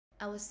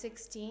I was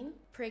 16,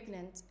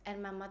 pregnant,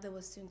 and my mother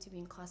was soon to be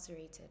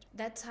incarcerated.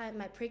 That time,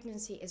 my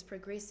pregnancy is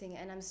progressing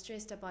and I'm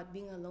stressed about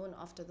being alone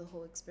after the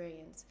whole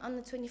experience. On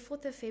the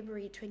 24th of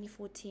February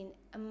 2014,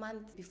 a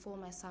month before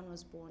my son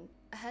was born,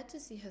 I had to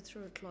see her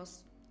through a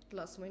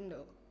glass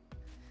window.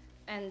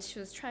 And she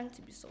was trying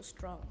to be so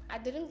strong. I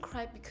didn't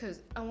cry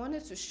because I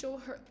wanted to show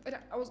her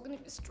that I was going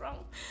to be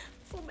strong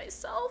for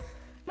myself,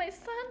 my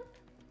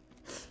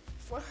son,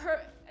 for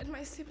her and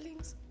my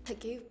siblings. I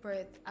gave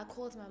birth. I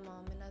called my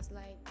mom and I was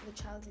like,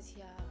 the child is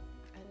here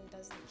and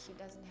he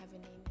doesn't have a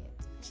name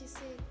yet. She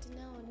said,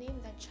 Dineo,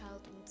 name that child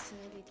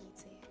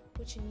Mtsineledite,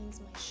 which means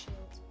my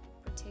shield,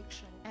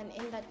 protection. And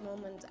in that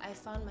moment, I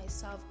found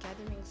myself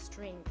gathering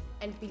strength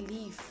and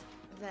belief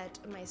that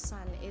my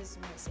son is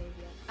my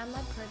savior. I'm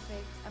not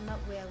perfect, I'm not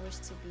where I wish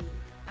to be.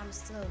 I'm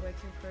still a work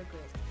in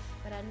progress.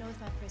 But I know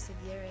with my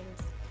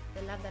perseverance,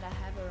 the love that I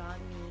have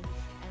around me,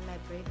 and my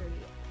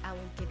bravery, I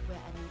will get where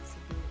I need to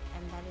be.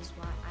 And that is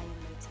why I am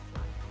made to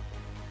fly.